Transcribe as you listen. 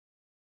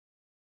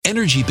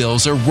energy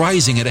bills are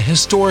rising at a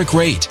historic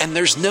rate, and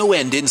there's no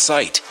end in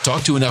sight.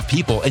 Talk to enough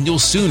people and you'll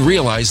soon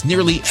realize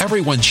nearly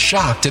everyone's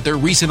shocked at their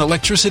recent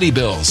electricity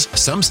bills.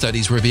 Some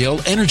studies reveal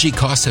energy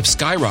costs have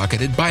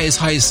skyrocketed by as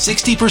high as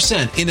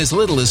 60% in as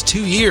little as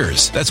 2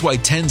 years. That's why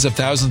tens of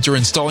thousands are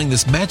installing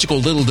this magical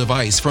little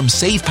device from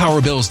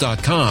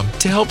SavePowerBills.com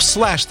to help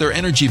slash their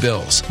energy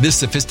bills. This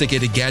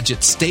sophisticated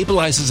gadget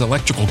stabilizes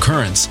electrical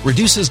currents,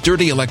 reduces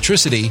dirty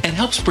electricity, and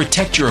helps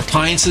protect your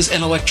appliances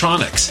and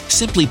electronics.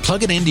 Simply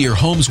plug it into your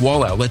home's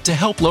wall outlet to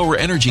help lower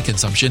energy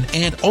consumption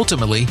and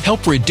ultimately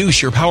help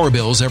reduce your power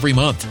bills every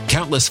month.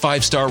 Countless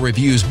 5-star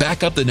reviews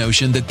back up the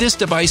notion that this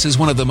device is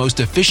one of the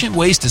most efficient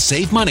ways to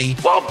save money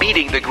while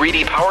beating the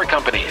greedy power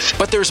companies.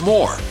 But there's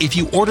more. If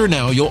you order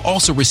now, you'll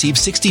also receive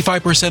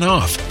 65%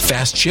 off,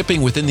 fast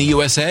shipping within the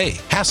USA,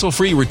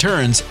 hassle-free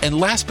returns, and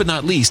last but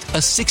not least, a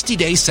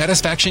 60-day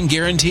satisfaction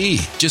guarantee.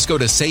 Just go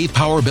to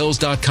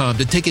SavePowerBills.com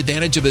to take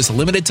advantage of this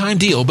limited time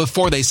deal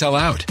before they sell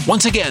out.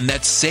 Once again,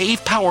 that's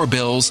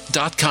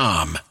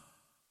SavePowerBills.com.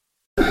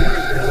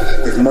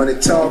 If money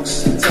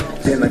talks,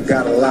 then I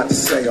got a lot to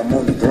say. I'm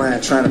on the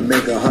grind trying to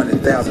make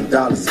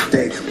 $100,000 a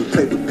day. We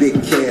play with big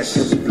cash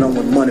and we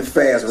blowing money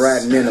fast.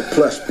 Riding in a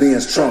plush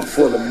Benz trunk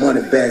full of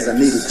money bags. I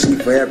need a G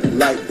for every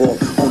light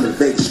bulb on the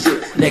Vegas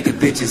Strip. Naked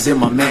bitches in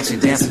my mansion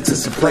dancing to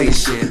some play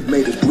shit.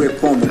 Made a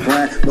grip on the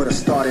grind, but I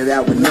started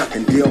out with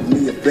nothing. Dealt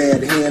me a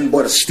bad hand,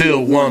 but I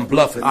still won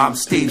bluffing. I'm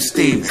Steve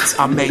Stevens.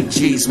 I make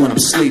G's when I'm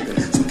sleeping.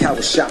 Some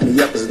cowards shot me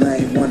up as they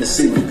ain't want to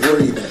see me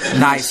breathing.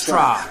 Nice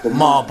try, but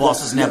mob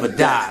bosses never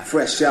die.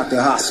 Fresh out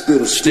the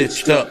hospital,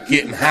 stitched up,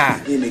 getting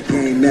high. In the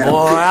game now.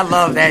 Boy, I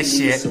love that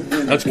shit.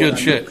 That's good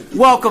shit.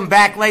 Welcome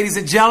back, ladies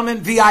and gentlemen.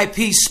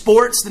 VIP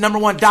Sports, the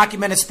 #1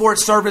 documented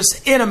sports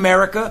service in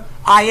America.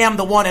 I am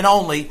the one and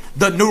only,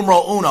 the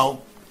numero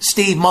uno,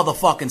 Steve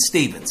motherfucking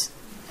Stevens.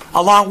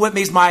 Along with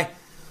me is my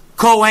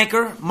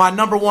co-anchor, my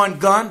 #1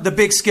 gun, the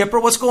Big Skipper.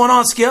 What's going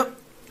on, Skip?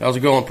 How's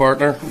it going,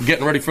 partner?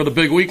 Getting ready for the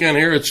big weekend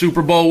here. It's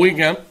Super Bowl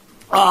weekend.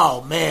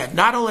 Oh, man.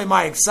 Not only am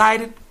I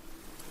excited,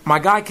 my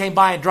guy came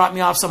by and dropped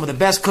me off some of the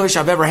best kush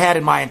I've ever had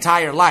in my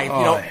entire life. Oh,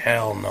 you know,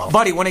 hell no.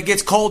 Buddy, when it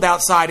gets cold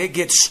outside, it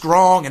gets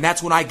strong, and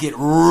that's when I get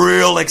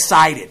real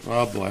excited.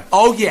 Oh, boy.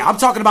 Oh, yeah. I'm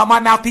talking about my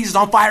mouthpiece is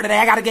on fire today.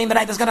 I got a game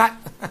tonight that's going to...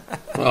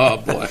 Oh,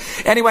 boy.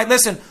 Anyway,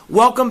 listen,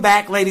 welcome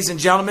back, ladies and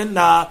gentlemen.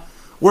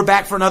 We're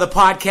back for another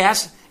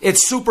podcast.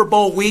 It's Super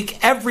Bowl week.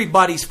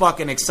 Everybody's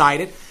fucking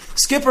excited.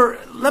 Skipper,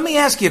 let me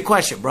ask you a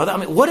question, brother. I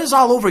mean, what is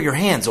all over your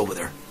hands over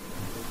there?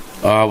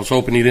 I was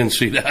hoping you didn't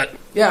see that.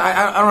 Yeah,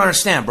 I don't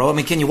understand, bro. I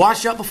mean, can you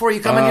wash up before you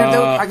come in here, dude?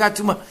 I got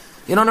too much.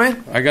 You know what I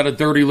mean? I got a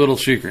dirty little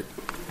secret.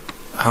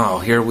 Oh,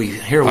 here we.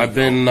 I've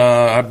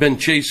been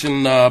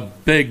chasing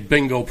big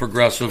bingo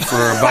progressive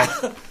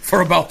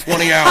for about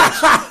 20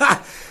 hours.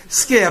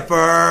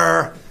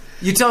 Skipper,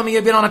 you telling me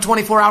you've been on a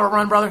 24-hour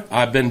run, brother?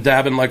 I've been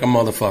dabbing like a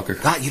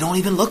motherfucker. God, you don't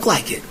even look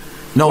like it.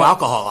 No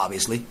alcohol,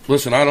 obviously.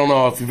 Listen, I don't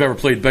know if you've ever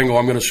played bingo.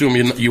 I'm going to assume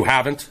you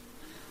haven't.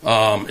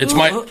 It's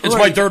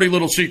my dirty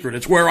little secret.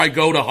 It's where I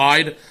go to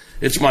hide.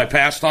 It's my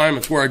pastime.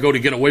 It's where I go to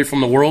get away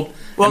from the world.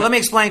 Well, let me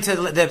explain to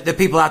the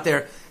people out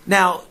there.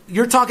 Now,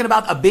 you're talking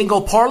about a bingo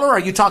parlor, or are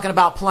you talking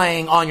about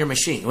playing on your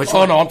machine? Which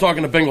one? No, I'm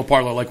talking a bingo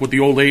parlor, like with the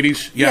old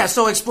ladies. Yeah,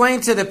 so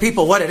explain to the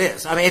people what it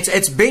is. I mean,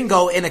 it's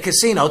bingo in a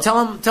casino.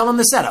 Tell them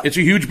the setup. It's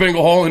a huge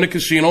bingo hall in a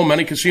casino.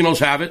 Many casinos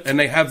have it, and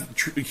they have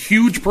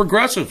huge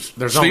progressives.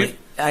 There's Steve?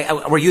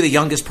 Were you the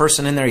youngest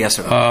person in there, yes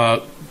or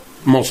no?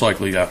 Most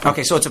likely, yeah.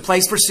 Okay, so it's a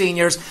place for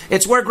seniors.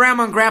 It's where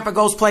Grandma and Grandpa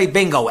goes play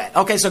bingo at.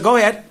 Okay, so go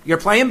ahead. You're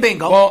playing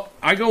bingo. Well,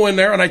 I go in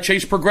there and I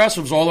chase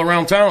progressives all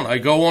around town. I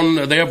go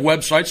on, they have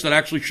websites that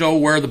actually show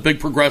where the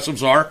big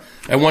progressives are,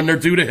 and when they're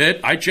due to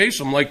hit, I chase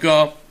them like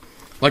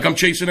I'm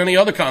chasing any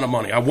other kind of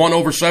money. I've won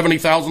over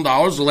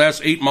 $70,000 the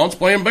last 8 months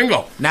playing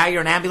bingo. Now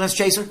you're an ambulance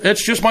chaser?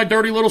 It's just my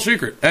dirty little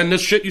secret. And this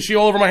shit you see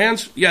all over my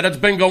hands, yeah, that's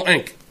Bingo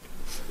Inc.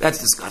 That's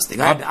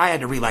disgusting. I had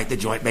to relight the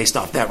joint based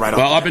off that right off.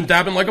 Well, I've been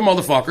dabbing like a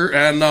motherfucker,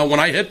 and when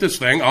I hit this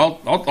thing, I'll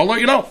let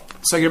you know.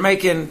 So you're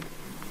making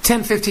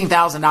 $10,000,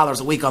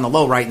 $15,000 a week on the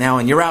low right now,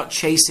 and you're out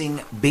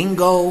chasing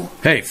bingo?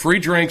 Hey, free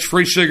drinks,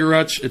 free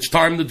cigarettes. It's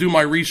time to do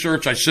my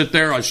research. I sit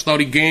there, I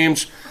study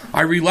games,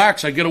 I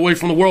relax, I get away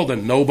from the world,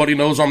 and nobody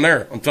knows I'm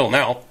there until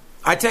now.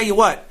 I tell you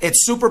what,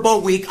 it's Super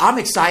Bowl week. I'm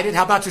excited.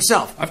 How about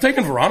yourself? I've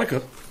taken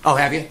Veronica. Oh,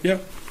 have you? Yeah.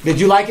 Did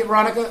you like it,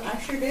 Veronica?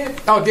 I sure did.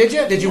 Oh, did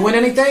you? Did you win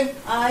anything?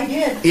 I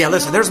did. Yeah,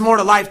 listen, there's more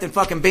to life than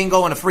fucking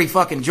bingo and a free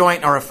fucking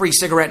joint or a free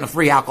cigarette and a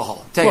free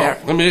alcohol. Tell you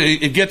that. I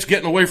mean, it gets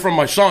getting away from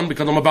my son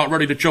because I'm about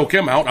ready to choke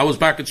him out. I was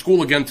back at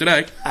school again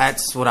today.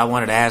 That's what I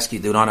wanted to ask you,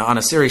 dude. On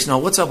a serious note,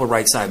 what's up with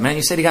Right Side, man?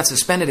 You said he got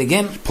suspended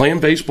again?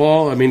 Playing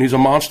baseball. I mean, he's a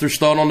monster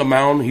stud on the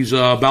mound. He's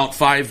about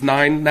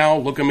 5'9" now,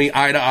 looking me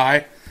eye to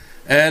eye.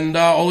 And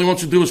all he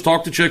wants to do is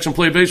talk to chicks and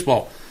play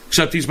baseball.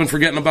 Except he's been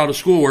forgetting about his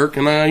schoolwork,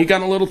 and he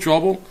got in a little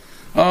trouble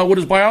with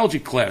his biology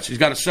class. He's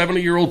got a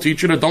 70-year-old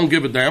teacher that don't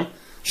give a damn.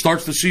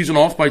 Starts the season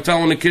off by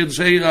telling the kids,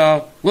 hey,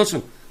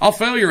 listen, I'll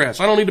fail your ass.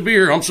 I don't need to be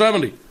here. I'm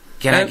 70.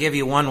 Can I give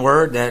you one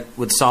word that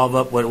would solve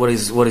up what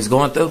he's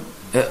going through?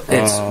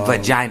 It's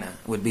vagina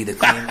would be the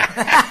clean.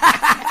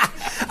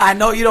 I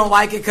know you don't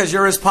like it because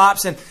you're his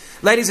pops. And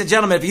ladies and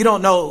gentlemen, if you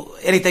don't know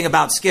anything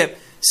about Skip,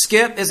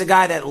 Skip is a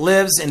guy that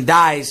lives and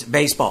dies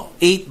baseball.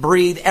 Eat,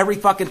 breathe, every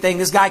fucking thing.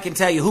 This guy can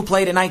tell you who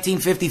played in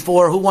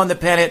 1954, who won the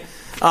pennant,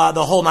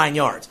 the whole 9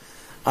 yards.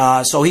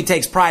 So he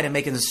takes pride in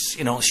making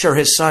sure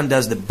his son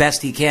does the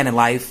best he can in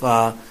life,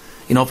 for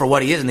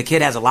what he is. And the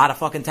kid has a lot of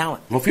fucking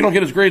talent. Well, if he don't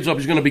get his grades up,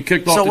 he's going to be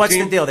kicked off the team. So what's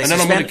the deal? And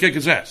then I'm going to kick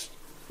his ass.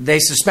 They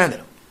suspended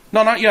him.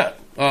 No, not yet.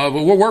 But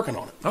we're working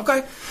on it.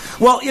 Okay.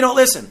 Well,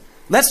 listen.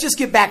 Let's just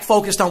get back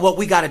focused on what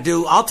we got to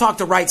do. I'll talk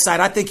to Right Side.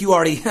 I think you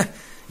already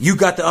you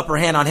got the upper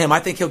hand on him.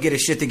 I think he'll get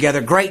his shit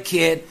together. Great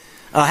kid.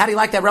 How do you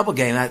like that Rebel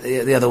game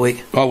the other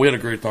week? Oh, we had a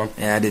great time.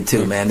 Yeah, I did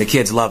too, man. The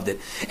kids loved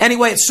it.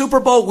 Anyway, it's Super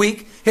Bowl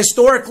week.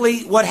 Historically,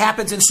 what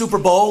happens in Super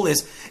Bowl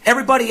is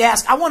everybody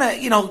asks, I want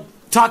to,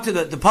 talk to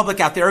the public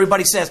out there.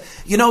 Everybody says,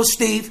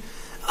 Steve,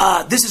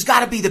 this has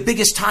got to be the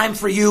biggest time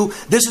for you.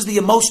 This is the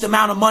most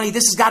amount of money.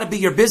 This has got to be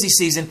your busy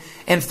season.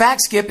 In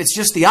fact, Skip, it's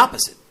just the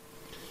opposite.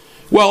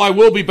 Well, I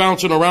will be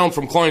bouncing around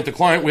from client to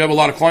client. We have a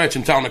lot of clients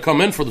in town that come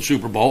in for the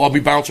Super Bowl. I'll be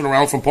bouncing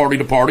around from party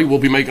to party. We'll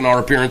be making our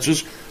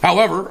appearances.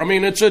 However,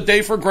 it's a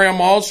day for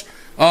grandmas,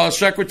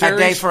 secretaries. A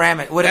day for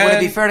amateurs. Would it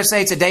be fair to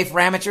say it's a day for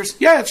amateurs?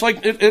 Yeah,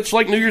 it's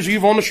like New Year's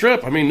Eve on the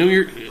Strip. New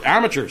Year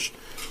amateurs.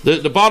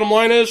 The bottom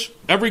line is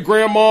every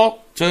grandma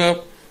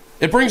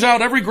it brings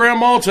out every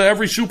grandma to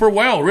every super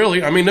whale, really.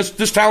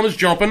 This town is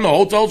jumping. The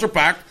hotels are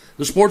packed.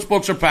 The sports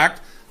books are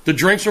packed. The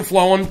drinks are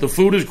flowing. The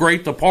food is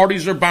great. The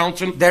parties are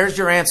bouncing. There's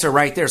your answer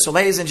right there. So,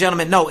 ladies and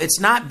gentlemen, no, it's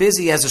not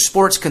busy as a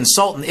sports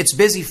consultant. It's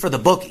busy for the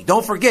bookie.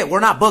 Don't forget,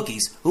 we're not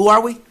bookies. Who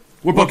are we?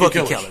 We're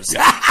bookie killers.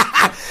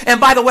 Yeah. And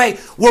by the way,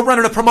 we're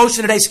running a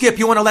promotion today. Skip,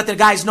 you want to let the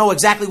guys know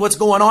exactly what's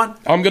going on?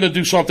 I'm going to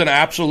do something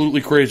absolutely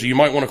crazy. You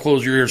might want to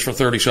close your ears for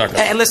 30 seconds.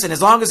 And listen, as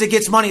long as it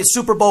gets money, it's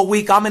Super Bowl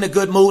week. I'm in a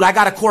good mood. I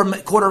got a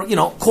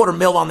quarter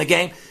mil on the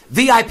game.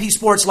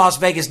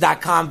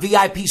 VIPSportsLasVegas.com.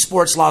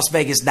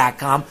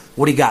 VIPSportsLasVegas.com.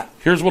 What do you got?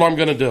 Here's what I'm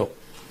going to do.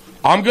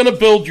 I'm going to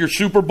build your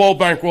Super Bowl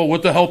bankroll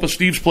with the help of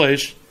Steve's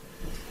Place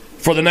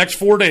for the next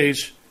 4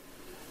 days.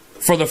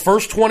 For the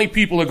first 20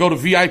 people that go to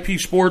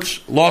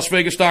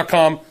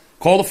VIPSportsLasVegas.com,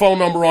 call the phone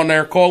number on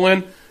there, call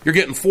in. You're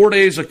getting 4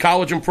 days of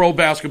college and pro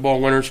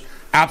basketball winners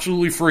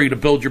absolutely free to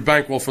build your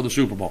bankroll for the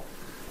Super Bowl.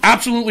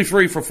 Absolutely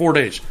free for 4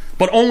 days.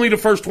 But only the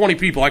first 20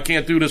 people. I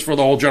can't do this for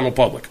the whole general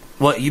public.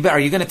 Well, are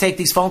you going to take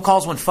these phone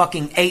calls when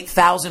fucking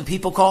 8,000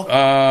 people call?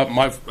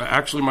 My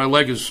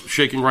leg is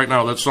shaking right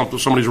now. That's something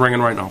somebody's ringing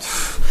right now.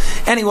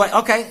 Anyway,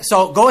 okay.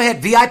 So go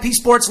ahead.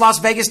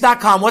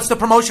 VIPSportsLasVegas.com. What's the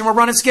promotion we're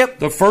running, Skip?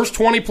 The first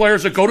 20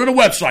 players that go to the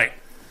website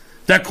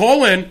that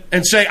call in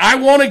and say, I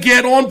want to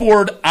get on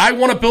board. I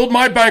want to build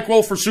my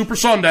bankroll for Super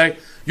Sunday.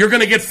 You're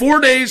going to get 4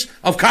 days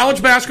of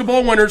college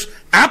basketball winners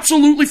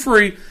absolutely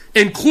free,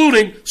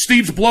 including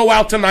Steve's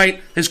blowout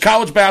tonight, his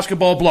college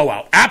basketball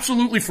blowout.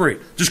 Absolutely free.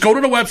 Just go to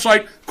the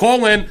website,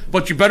 call in,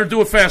 but you better do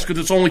it fast because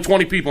it's only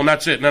 20 people, and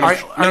that's it. And then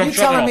are you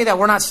telling me that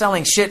we're not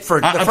selling shit for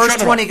the first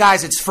 20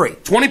 guys? It's free.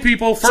 20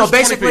 people. So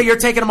basically, you're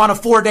taking them on a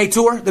 4-day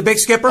tour, the Big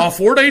Skipper? A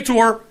 4-day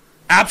tour.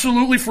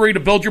 Absolutely free to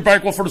build your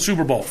bankroll for the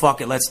Super Bowl.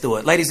 Fuck it, let's do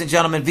it. Ladies and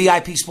gentlemen,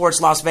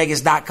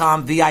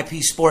 VIPSportsLasVegas.com,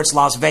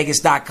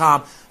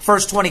 VIPSportsLasVegas.com.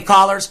 First 20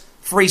 callers,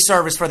 free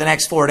service for the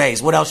next 4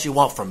 days. What else you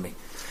want from me?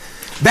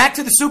 Back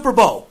to the Super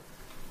Bowl.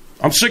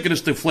 I'm sick of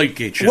this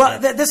Deflategate shit. Well,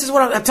 this is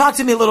what talk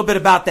to me a little bit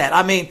about that.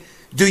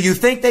 Do you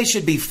think they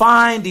should be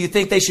fined? Do you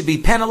think they should be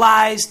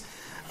penalized?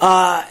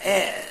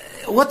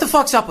 What the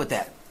fuck's up with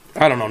that?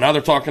 I don't know. Now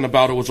they're talking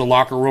about it was a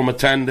locker room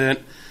attendant.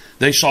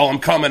 They saw him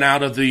coming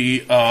out of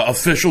the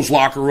officials'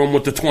 locker room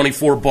with the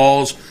 24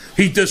 balls.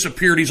 He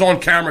disappeared. He's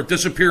on camera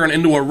disappearing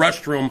into a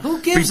restroom.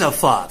 Who gives a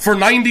fuck? For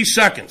 90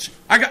 seconds.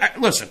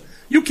 Listen,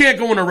 you can't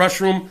go in a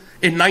restroom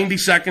in 90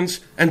 seconds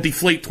and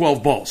deflate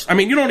 12 balls.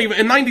 You don't even,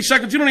 in 90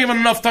 seconds, you don't even have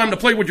enough time to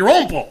play with your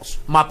own balls.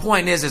 My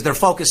point is they're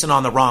focusing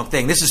on the wrong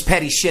thing. This is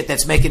petty shit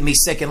that's making me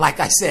sick. And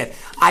like I said,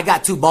 I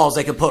got 2 balls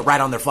they can put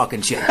right on their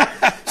fucking chin.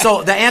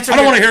 So the answer... I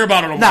don't want to hear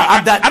about it no more.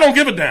 I don't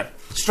give a damn.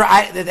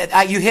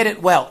 You hit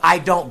it well. I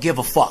don't give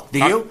a fuck. Do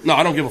you? No,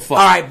 I don't give a fuck.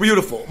 All right,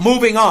 beautiful.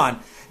 Moving on.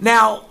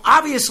 Now,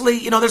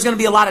 obviously, there's going to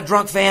be a lot of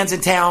drunk fans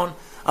in town.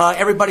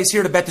 Everybody's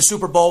here to bet the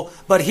Super Bowl.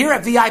 But here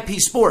at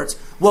VIP Sports,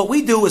 what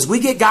we do is we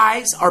get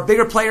guys, our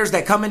bigger players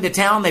that come into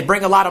town, they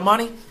bring a lot of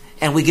money,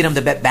 and we get them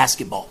to bet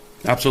basketball.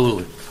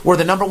 Absolutely. We're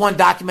the number one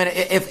documented.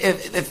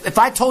 If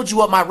I told you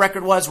what my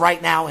record was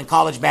right now in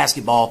college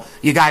basketball,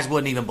 you guys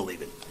wouldn't even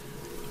believe it.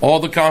 All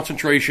the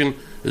concentration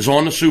is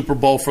on the Super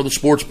Bowl for the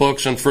sports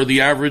books and for the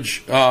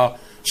average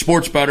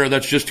sports bettor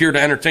that's just here to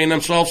entertain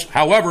themselves.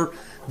 However,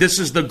 this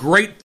is the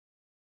great...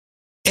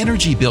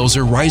 Energy bills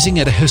are rising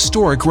at a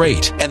historic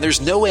rate, and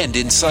there's no end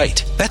in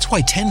sight. That's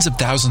why tens of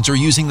thousands are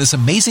using this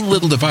amazing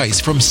little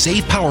device from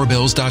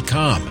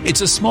SavePowerBills.com.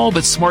 It's a small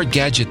but smart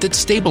gadget that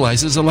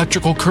stabilizes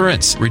electrical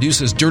currents,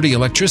 reduces dirty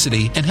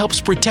electricity, and helps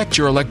protect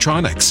your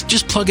electronics.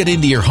 Just plug it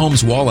into your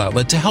home's wall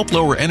outlet to help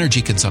lower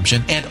energy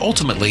consumption and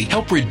ultimately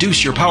help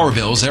reduce your power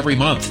bills every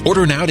month.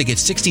 Order now to get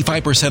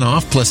 65%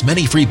 off plus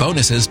many free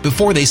bonuses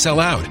before they sell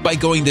out by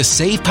going to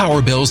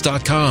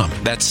SavePowerBills.com.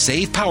 That's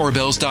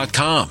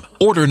SavePowerBills.com.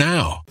 Order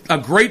now. A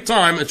great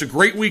time. It's a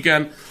great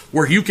weekend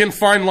where you can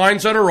find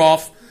lines that are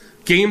off,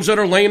 games that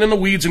are laying in the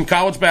weeds in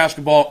college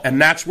basketball,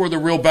 and that's where the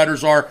real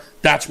bettors are.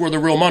 That's where the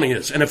real money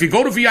is. And if you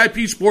go to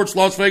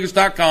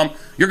VIPSportsLasVegas.com,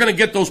 you're going to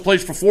get those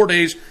plays for 4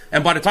 days,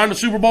 and by the time the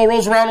Super Bowl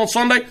rolls around on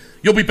Sunday,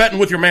 you'll be betting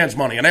with your man's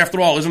money. And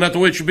after all, isn't that the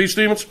way it should be,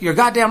 Stevens? You're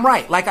goddamn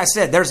right. Like I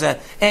said,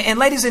 and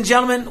ladies and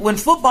gentlemen, when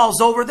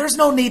football's over, there's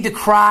no need to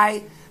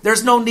cry.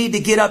 There's no need to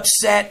get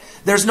upset.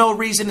 There's no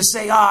reason to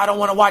say, I don't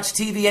want to watch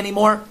TV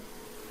anymore.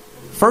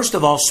 First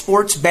of all,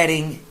 sports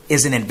betting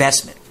is an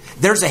investment.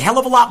 There's a hell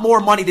of a lot more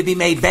money to be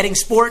made betting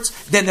sports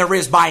than there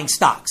is buying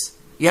stocks.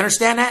 You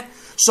understand that?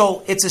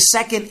 So it's a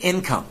second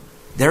income.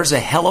 There's a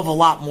hell of a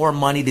lot more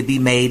money to be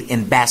made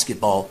in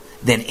basketball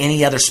than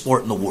any other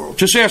sport in the world.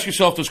 Just ask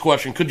yourself this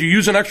question. Could you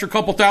use an extra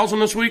couple thousand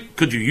this week?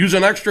 Could you use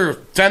an extra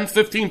 10,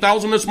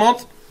 15,000 this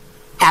month?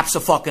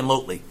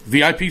 Abso-fucking-lutely.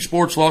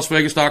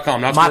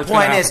 VIPSportsLasVegas.com. That's My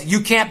point is,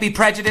 you can't be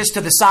prejudiced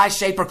to the size,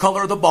 shape, or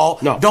color of the ball.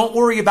 No. Don't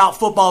worry about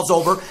football's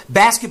over.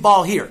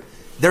 Basketball here.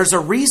 There's a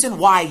reason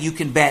why you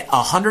can bet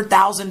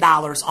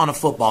 $100,000 on a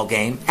football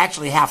game,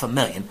 actually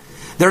 $500,000.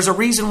 There's a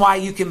reason why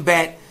you can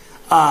bet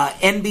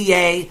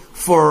NBA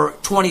for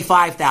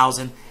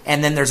 $25,000,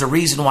 and then there's a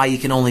reason why you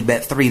can only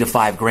bet $3,000 to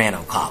 $5,000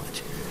 on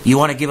college. You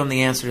want to give them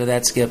the answer to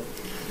that, Skip?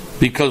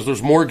 Because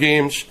there's more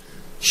games,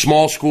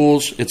 small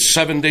schools. It's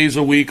 7 days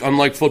a week,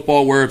 unlike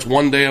football where it's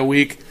 1 day a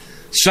week.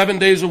 7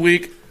 days a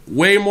week.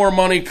 Way more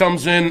money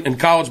comes in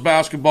college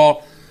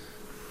basketball.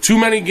 Too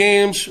many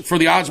games for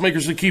the odds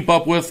makers to keep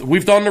up with.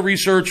 We've done the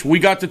research. We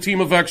got the team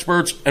of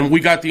experts, and we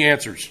got the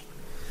answers.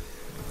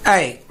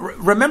 Hey,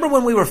 remember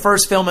when we were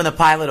first filming the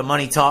pilot of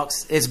Money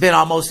Talks? It's been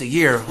almost a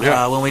year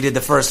when we did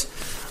the first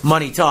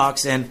Money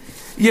Talks. And,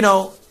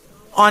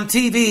 on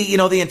TV,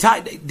 the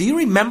entire... Do you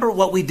remember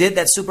what we did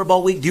that Super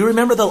Bowl week? Do you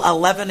remember the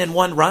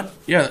 11-1 run?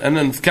 Yeah, and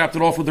then capped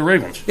it off with the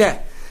Ravens.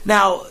 Yeah.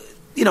 Now...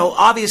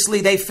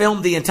 obviously they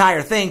filmed the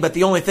entire thing, but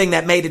the only thing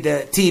that made it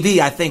to TV,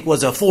 I think,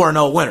 was a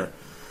 4-0 winner.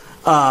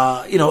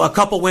 A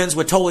couple wins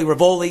with Toli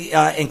Rivoli,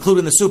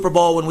 including the Super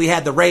Bowl when we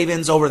had the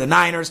Ravens over the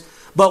Niners.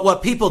 But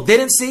what people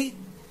didn't see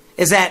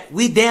is that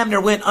we damn near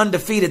went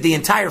undefeated the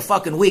entire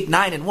fucking week,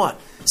 9-1.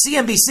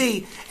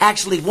 CNBC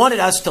actually wanted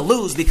us to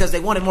lose because they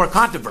wanted more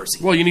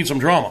controversy. Well, you need some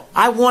drama.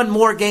 I won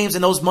more games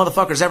than those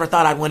motherfuckers ever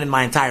thought I'd win in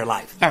my entire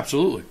life.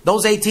 Absolutely.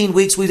 Those 18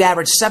 weeks, we've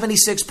averaged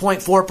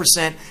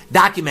 76.4%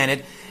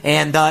 documented,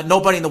 and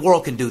nobody in the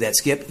world can do that,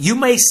 Skip. You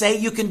may say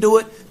you can do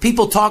it.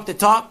 People talk the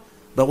talk,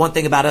 but one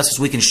thing about us is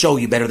we can show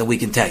you better than we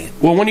can tell you.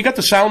 Well, when you got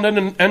the sound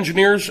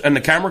engineers and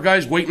the camera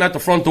guys waiting at the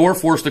front door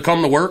for us to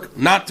come to work,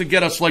 not to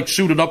get us,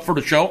 suited up for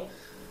the show,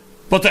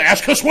 but to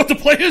ask us what the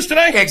play is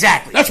today?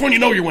 Exactly. That's when you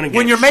know you're winning games.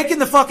 When you're making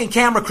the fucking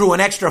camera crew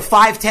an extra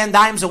 5-10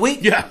 dimes a week?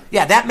 Yeah.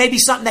 Yeah, that may be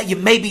something that you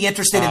may be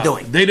interested in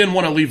doing. They didn't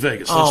want to leave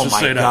Vegas. Let's just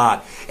say that. Oh,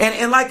 my God.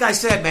 And like I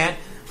said, man,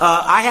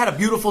 I had a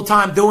beautiful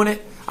time doing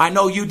it. I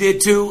know you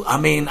did, too. I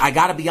mean, I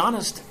got to be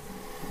honest.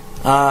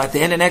 At the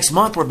end of next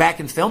month, we're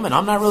back in filming.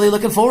 I'm not really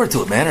looking forward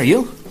to it, man. Are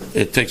you?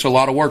 It takes a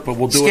lot of work, but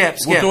we'll do it.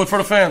 We'll do it for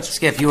the fans.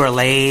 Skip, you were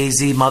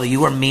lazy, mother. You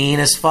were mean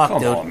as fuck,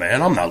 dude. Come on,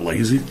 man. I'm not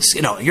lazy.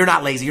 No, you're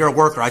not lazy. You're a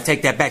worker. I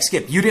take that back.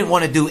 Skip, you didn't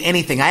want to do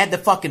anything. I had to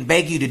fucking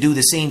beg you to do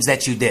the scenes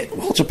that you did.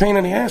 Well, it's a pain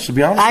in the ass, to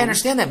be honest. I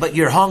understand that, but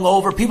you're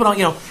hungover. People don't,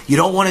 you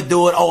don't want to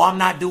do it. Oh, I'm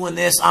not doing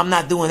this. I'm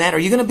not doing that. Are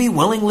you going to be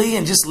willingly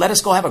and just let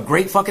us go have a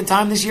great fucking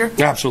time this year?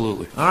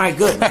 Absolutely. All right,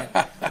 good, man.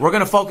 We're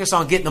going to focus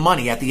on getting the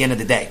money at the end of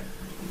the day.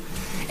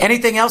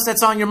 Anything else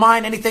that's on your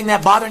mind? Anything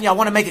that bothering you? I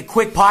want to make a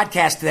quick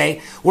podcast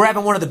today. We're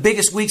having one of the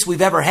biggest weeks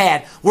we've ever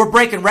had. We're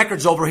breaking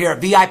records over here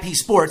at VIP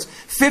Sports.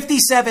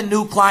 57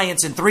 new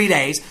clients in 3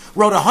 days.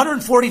 Wrote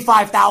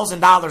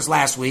 $145,000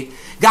 last week.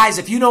 Guys,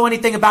 if you know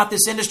anything about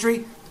this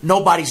industry,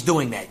 nobody's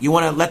doing that. You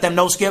want to let them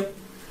know, Skip?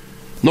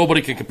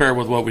 Nobody can compare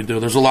with what we do.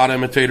 There's a lot of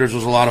imitators.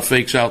 There's a lot of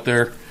fakes out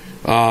there.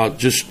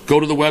 Just go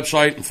to the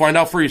website and find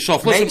out for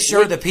yourself. Listen, make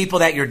sure the people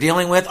that you're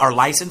dealing with are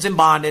licensed and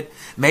bonded.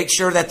 Make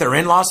sure that they're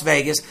in Las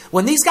Vegas.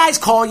 When these guys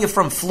call you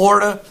from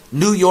Florida,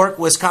 New York,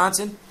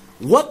 Wisconsin,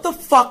 what the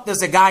fuck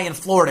does a guy in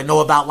Florida know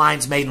about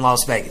lines made in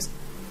Las Vegas?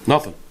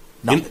 Nothing.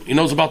 He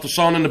knows about the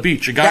sun and the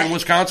beach. A guy in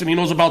Wisconsin, he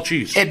knows about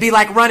cheese. It'd be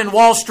like running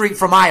Wall Street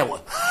from Iowa.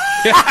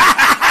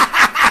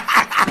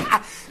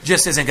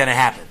 Just isn't going to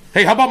happen.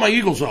 Hey, how about my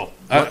Eagles, though?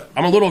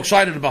 I'm a little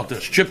excited about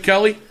this. Chip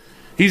Kelly.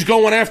 He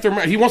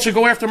wants to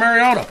go after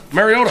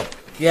Mariota.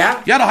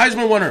 Yeah? Yeah, the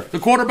Heisman winner. The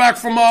quarterback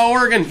from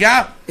Oregon.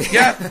 Yeah,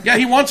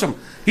 he wants him.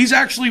 He's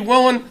actually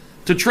willing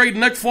to trade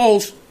Nick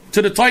Foles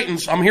to the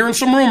Titans. I'm hearing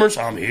some rumors.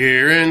 I'm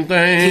hearing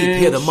things. Keep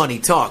hear the money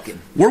talking.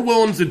 We're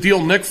willing to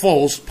deal Nick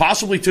Foles,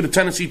 possibly to the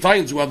Tennessee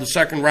Titans, who have the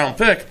second-round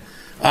pick.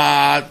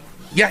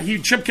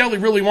 Chip Kelly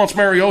really wants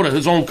Mariota,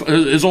 his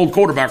old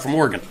quarterback from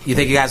Oregon. You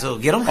think you guys will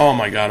get him? Oh,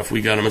 my God, if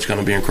we get him, it's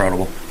going to be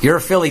incredible. You're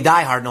a Philly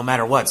diehard no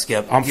matter what,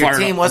 Skip. Your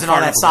team wasn't all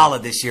that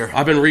solid this year.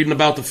 I've been reading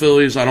about the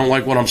Phillies. I don't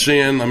like what I'm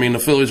seeing. I mean, the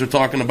Phillies are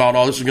talking about,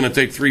 this is going to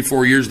take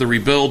 3-4 years to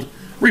rebuild.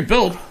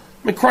 Rebuild?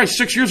 I mean, Christ,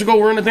 6 years ago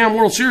we were in the damn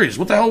World Series.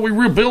 What the hell are we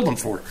rebuilding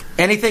for?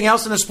 Anything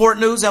else in the sport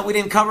news that we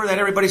didn't cover that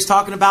everybody's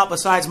talking about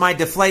besides my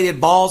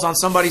deflated balls on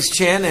somebody's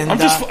chin? And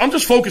I'm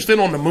just focused in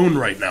on the moon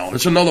right now.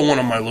 It's another one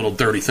of my little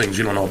dirty things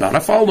you don't know about. I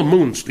follow the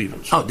moon,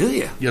 Stevens. Oh, do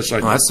you? Yes,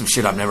 I do. That's some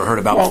shit I've never heard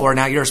about before.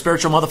 Now you're a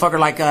spiritual motherfucker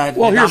like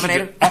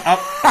Dominator?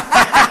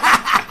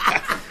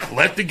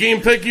 Let the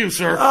game pick you,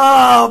 sir.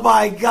 Oh,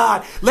 my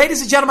God.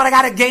 Ladies and gentlemen, I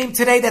got a game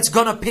today that's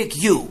going to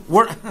pick you.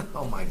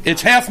 Oh, my God.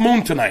 It's half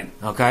moon tonight.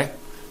 Okay.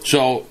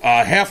 So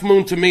half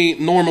moon to me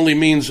normally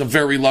means a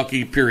very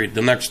lucky period,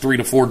 the next 3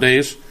 to 4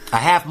 days. A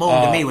half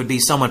moon to me would be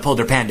someone pulled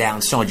their pan down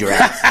and showed your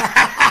ass.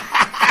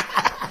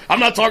 I'm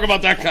not talking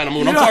about that kind of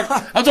moon.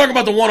 I'm talking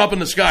about the one up in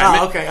the sky.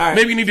 Oh, okay, all right.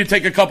 Maybe you need to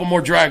take a couple more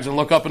drags and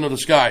look up into the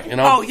sky, you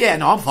know? Oh, yeah,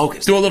 no, I'm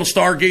focused. Do a little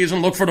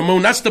stargazing, look for the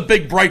moon. That's the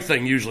big bright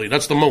thing usually.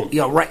 That's the moon.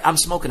 Yeah, right. I'm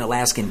smoking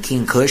Alaskan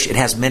King Kush. It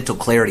has mental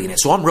clarity in it,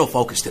 so I'm real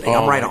focused today.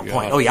 I'm right on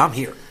point. Oh, yeah, I'm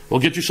here. Well,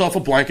 get yourself a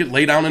blanket,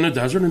 lay down in the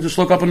desert, and just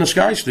look up in the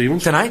sky,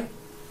 Stevens. Tonight?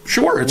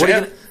 Sure.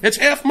 It's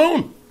half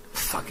moon.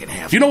 Fucking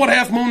half. Do you know what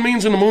half moon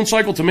means in the moon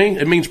cycle to me?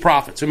 It means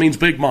profits. It means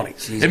big money.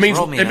 Jesus, it means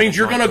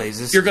you're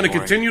gonna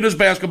continue this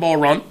basketball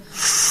run.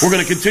 We're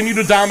gonna continue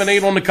to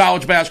dominate on the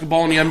college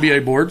basketball and the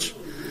NBA boards.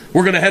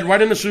 We're gonna head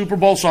right into Super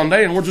Bowl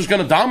Sunday, and we're just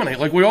gonna dominate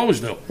like we always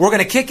do. We're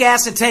gonna kick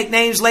ass and take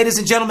names, ladies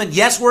and gentlemen.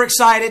 Yes, we're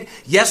excited.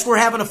 Yes, we're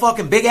having a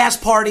fucking big ass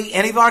party.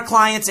 Any of our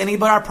clients, any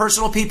of our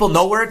personal people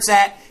know where it's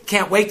at.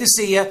 Can't wait to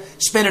see you.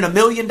 Spending $1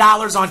 million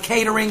on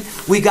catering.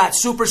 We got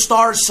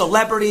superstars,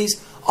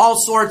 celebrities, all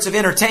sorts of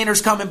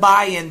entertainers coming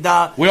by, and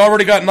we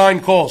already got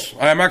 9 calls.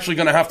 I'm actually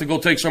going to have to go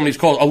take some of these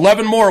calls.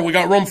 11 more. We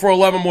got room for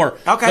 11 more.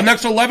 Okay. The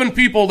next 11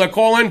 people that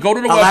call in, go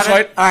to the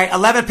website. All right,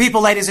 11 people,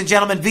 ladies and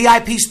gentlemen.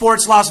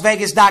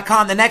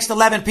 VIPSportsLasVegas.com. The next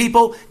 11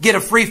 people get a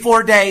free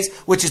 4 days,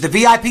 which is the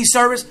VIP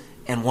service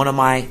and one of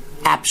my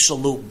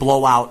absolute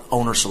blowout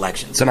owner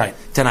selections. Tonight.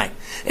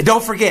 And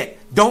don't forget,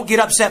 don't get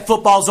upset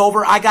football's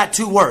over. I got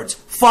 2 words.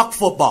 Fuck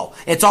football.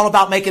 It's all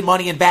about making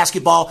money in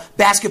basketball.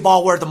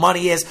 Basketball where the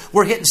money is.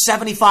 We're hitting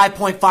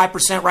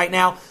 75.5% right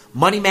now.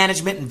 Money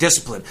management and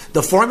discipline.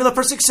 The formula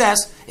for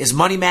success is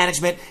money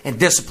management and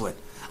discipline.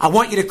 I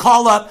want you to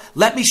call up.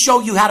 Let me show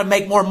you how to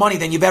make more money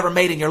than you've ever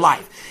made in your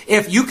life.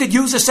 If you could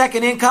use a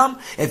second income,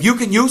 if you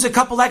can use a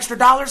couple extra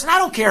dollars, and I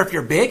don't care if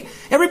you're big.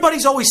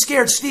 Everybody's always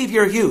scared, Steve,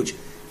 you're huge.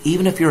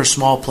 Even if you're a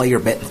small player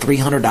betting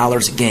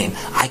 $300 a game,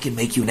 I can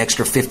make you an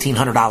extra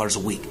 $1,500 a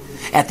week.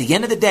 At the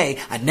end of the day,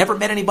 I never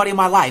met anybody in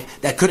my life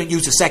that couldn't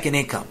use a second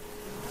income.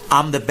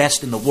 I'm the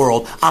best in the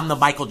world. I'm the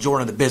Michael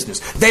Jordan of the business.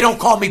 They don't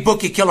call me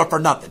Bookie Killer for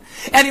nothing.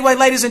 Anyway,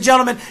 ladies and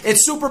gentlemen,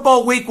 it's Super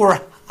Bowl week.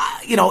 We're,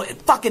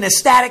 fucking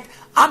ecstatic.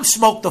 I'm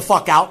smoked the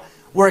fuck out.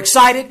 We're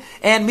excited,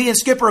 and me and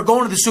Skipper are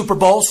going to the Super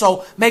Bowl,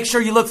 so make sure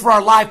you look for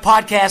our live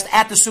podcast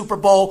at the Super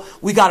Bowl.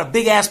 We got a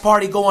big-ass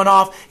party going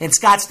off in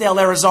Scottsdale,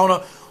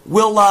 Arizona.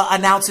 We'll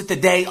announce it the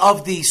day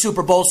of the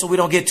Super Bowl so we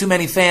don't get too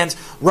many fans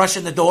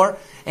rushing the door.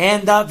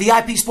 And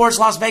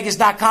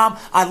VIPSportsLasVegas.com.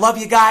 I love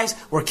you guys.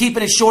 We're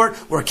keeping it short.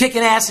 We're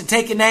kicking ass and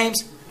taking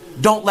names.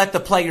 Don't let the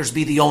players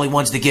be the only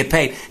ones to get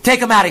paid. Take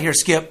them out of here,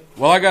 Skip.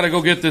 Well, I got to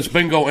go get this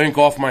bingo ink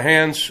off my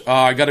hands.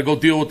 I got to go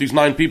deal with these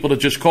 9 people that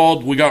just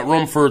called. We got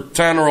room for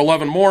 10 or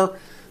 11 more.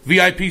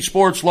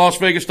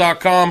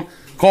 VIPSportsLasVegas.com.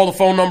 Call the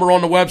phone number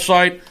on the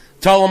website.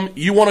 Tell them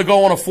you want to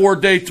go on a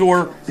 4-day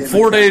tour,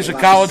 4 days of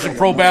college and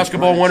pro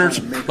basketball winners.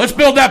 Let's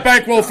build that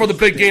bankroll for the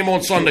big game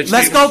on Sunday.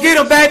 Let's go get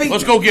them, baby.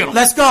 Let's go get them.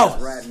 Let's go.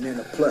 Riding in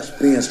a plush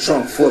Benz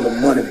trunk full of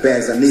money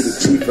bags. I need a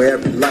G for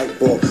every light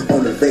bulb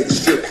on the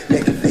Vegas Strip.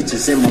 Naked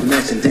bitches in my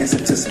mansion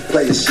dancing to some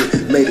player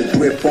shit. Made a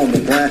grip on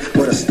the grind,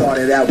 but I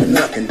started out with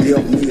nothing.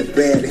 Dealt me a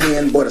bad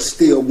hand, but I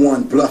still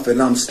won bluffing.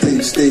 I'm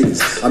Steve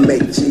Stevens. I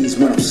make G's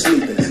when I'm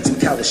sleeping. Some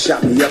cowards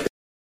shot me up.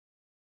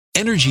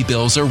 Energy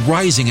bills are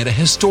rising at a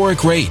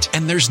historic rate,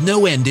 and there's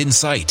no end in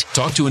sight.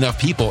 Talk to enough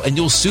people, and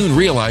you'll soon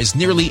realize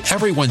nearly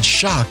everyone's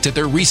shocked at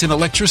their recent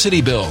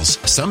electricity bills.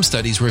 Some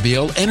studies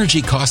reveal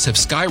energy costs have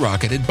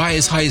skyrocketed by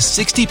as high as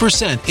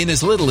 60% in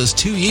as little as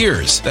 2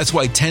 years. That's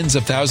why tens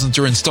of thousands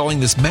are installing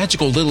this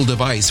magical little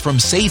device from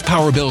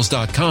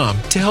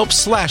SavePowerBills.com to help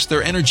slash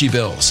their energy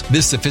bills.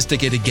 This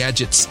sophisticated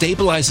gadget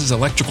stabilizes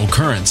electrical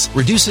currents,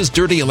 reduces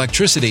dirty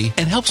electricity,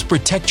 and helps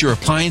protect your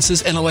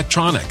appliances and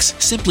electronics.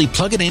 Simply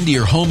plug it into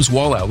your home's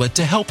wall outlet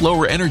to help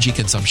lower energy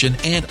consumption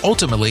and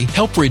ultimately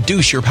help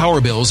reduce your power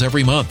bills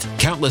every month.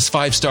 Countless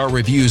 5-star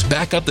reviews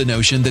back up the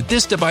notion that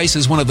this device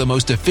is one of the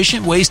most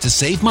efficient ways to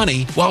save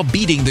money while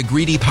beating the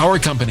greedy power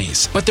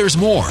companies. But there's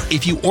more.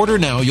 If you order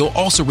now, you'll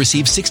also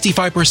receive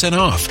 65%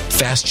 off,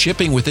 fast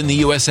shipping within the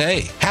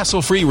USA,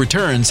 hassle-free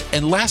returns,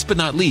 and last but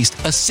not least,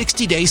 a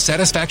 60-day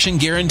satisfaction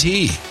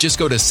guarantee. Just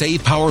go to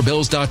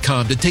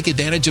SavePowerBills.com to take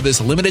advantage of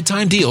this limited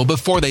time deal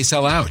before they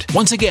sell out.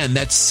 Once again,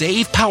 that's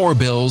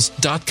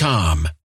SavePowerBills.com.